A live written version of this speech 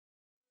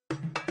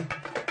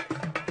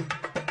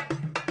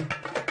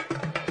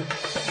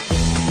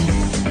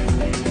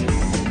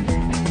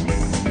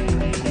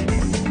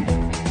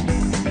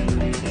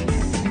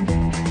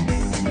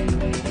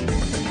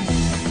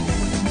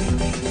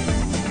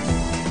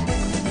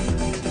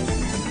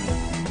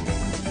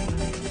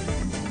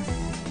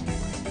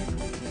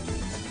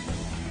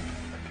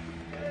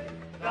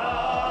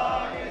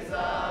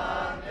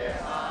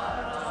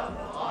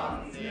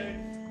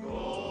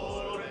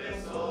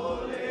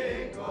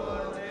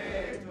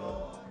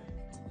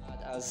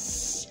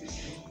از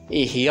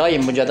احیای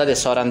مجدد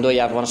سارندوی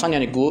افغانستان،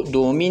 یعنی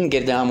دومین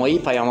گردهمایی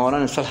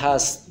پیامبران صلح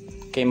هست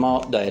که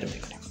ما دایر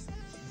میکنیم.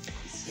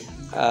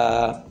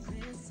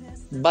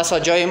 بسا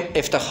جای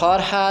افتخار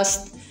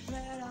هست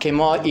که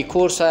ما این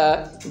کورس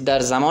در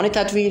زمان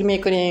تدویر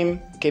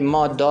میکنیم که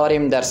ما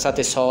داریم در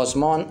سطح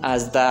سازمان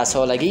از 10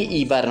 سالگی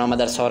این برنامه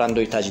در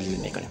سارندوی تجلیل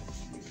میکنیم.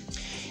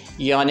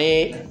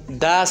 یعنی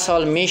 10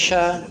 سال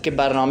میشه که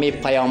برنامه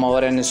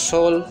پیامبران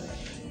صلح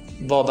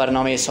با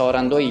برنامه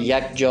سارندوی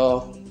یک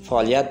جا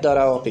فعالیت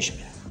داره و پیش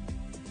میره.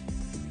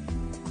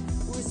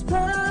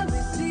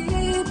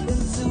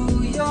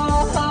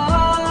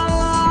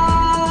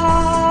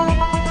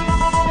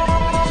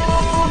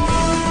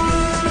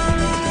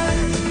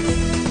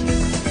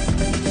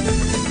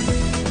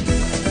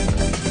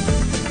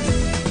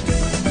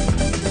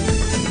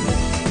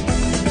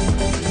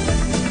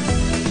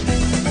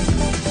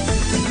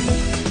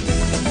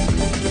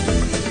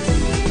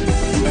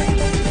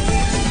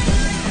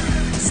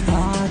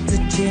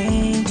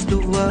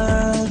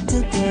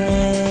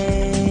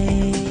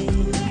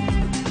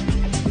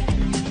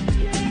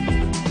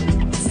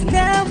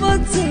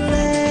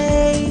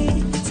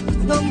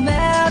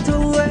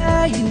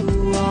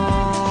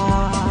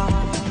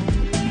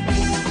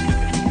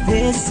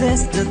 This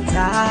is the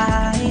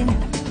time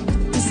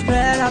to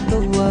spread out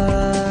the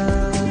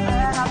word.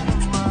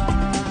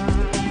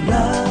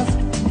 Love,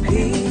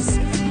 peace,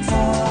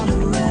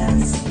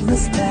 tolerance,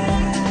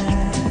 respect.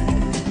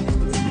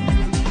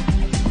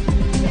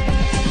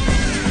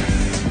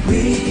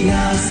 We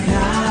are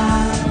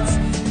scouts,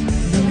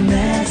 the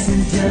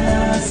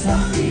messengers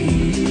of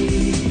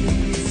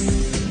peace.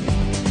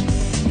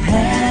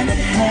 Hand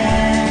in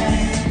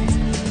hand,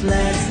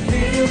 let's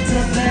build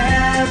a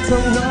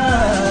better world.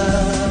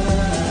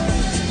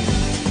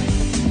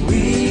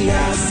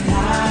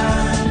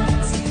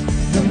 Scouts,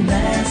 the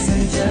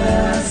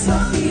messengers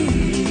of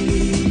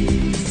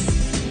peace,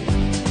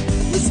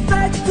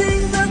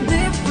 respecting the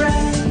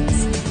difference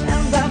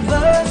and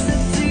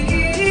diversity.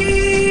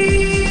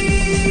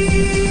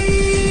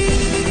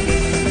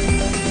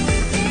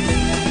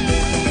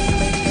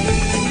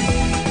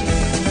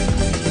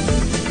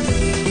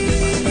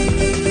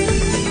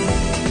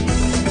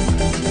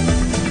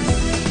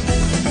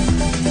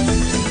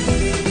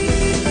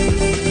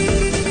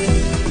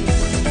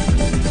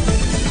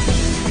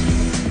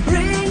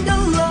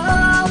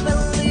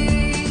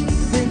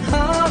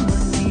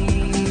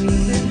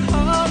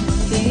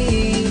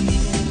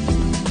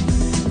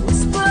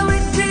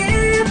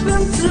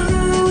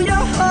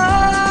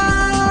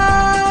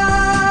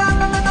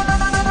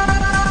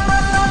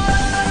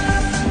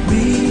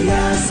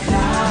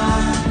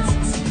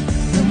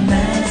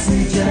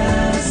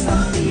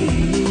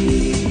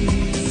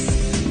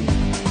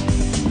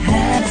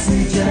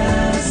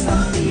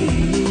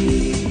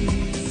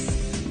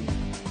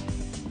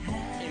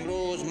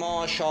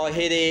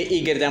 شاهد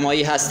این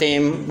گردهمایی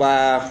هستیم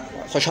و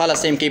خوشحال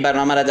هستیم که این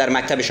برنامه را در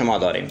مکتب شما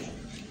داریم.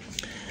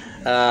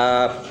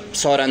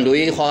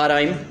 سارندوی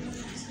خواهریم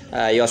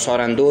یا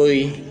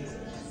سارندوی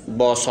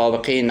با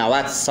سابقه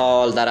 90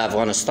 سال در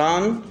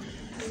افغانستان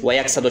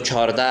و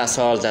 114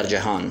 سال در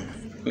جهان،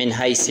 من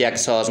حیث یک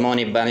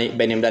سازمان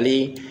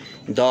بین‌المللی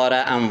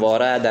داره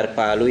امواره در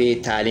پهلوی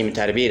تعلیم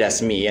تربیت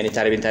رسمی، یعنی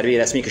تعلیم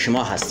تربیت رسمی که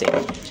شما هستید،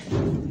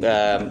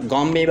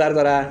 گام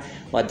می‌برداره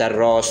و در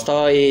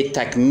راستای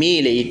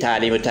تکمیل این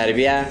تعلیم و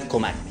تربیت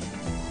کمک.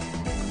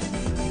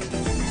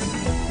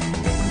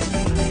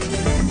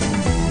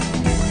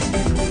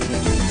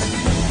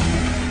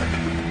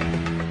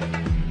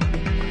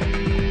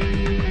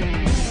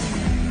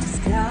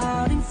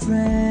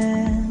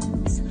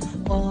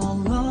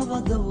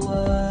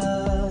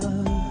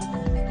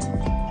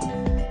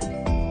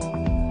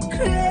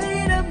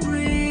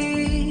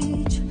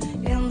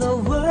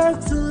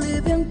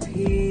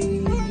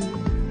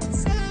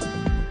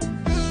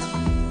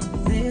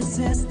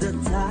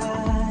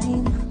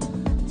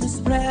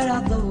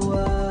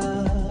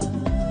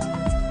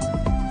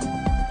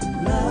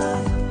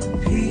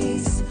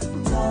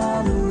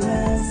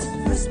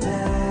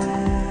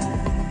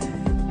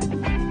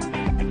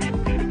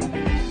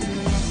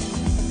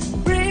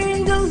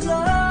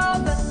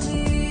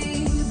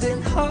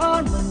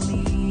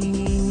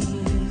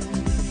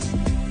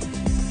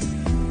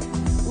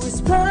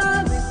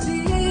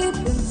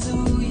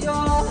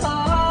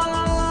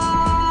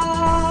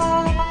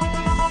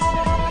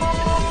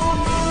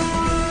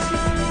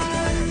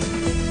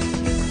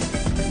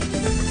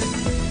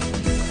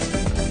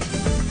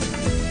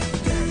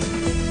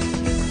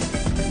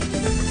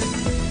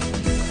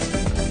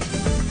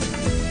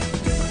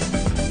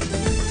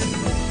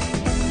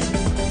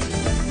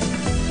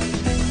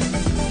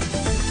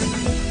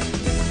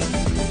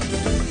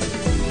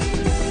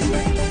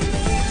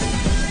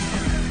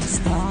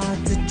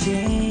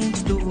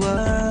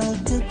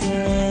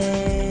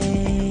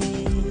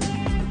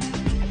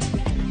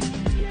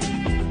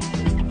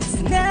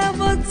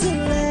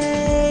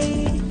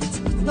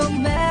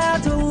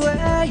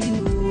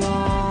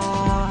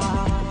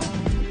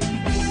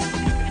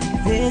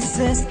 This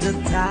is the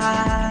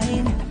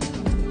time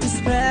to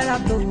spread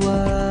out the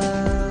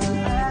word.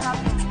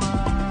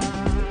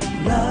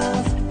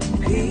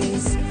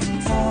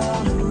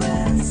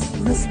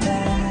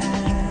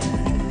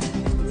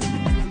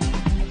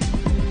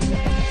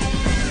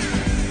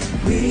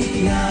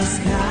 are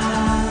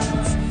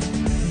scouts,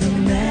 the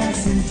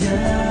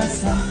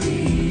messengers of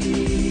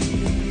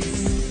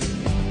peace.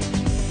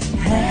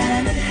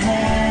 Hand in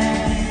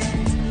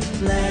hand,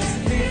 let's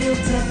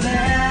build a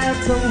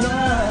better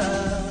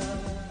world.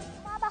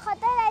 ما به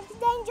خاطر از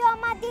اینجا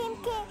آمدیم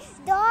که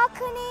دعا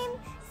کنیم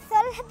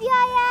صلح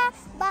بیایه،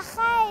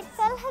 بخیر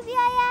صلح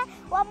بیایه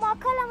و ما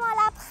کل ما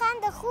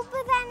لبخند خوب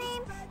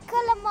بزنیم،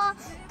 کل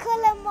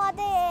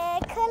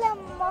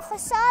ما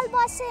خوشحال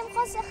باشیم،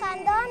 خوش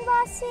خندان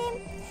باشیم.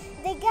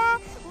 دیگه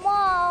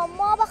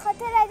ما به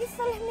خاطر از این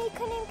صلح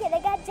میکنیم که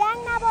دیگه جنگ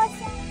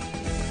نباشه.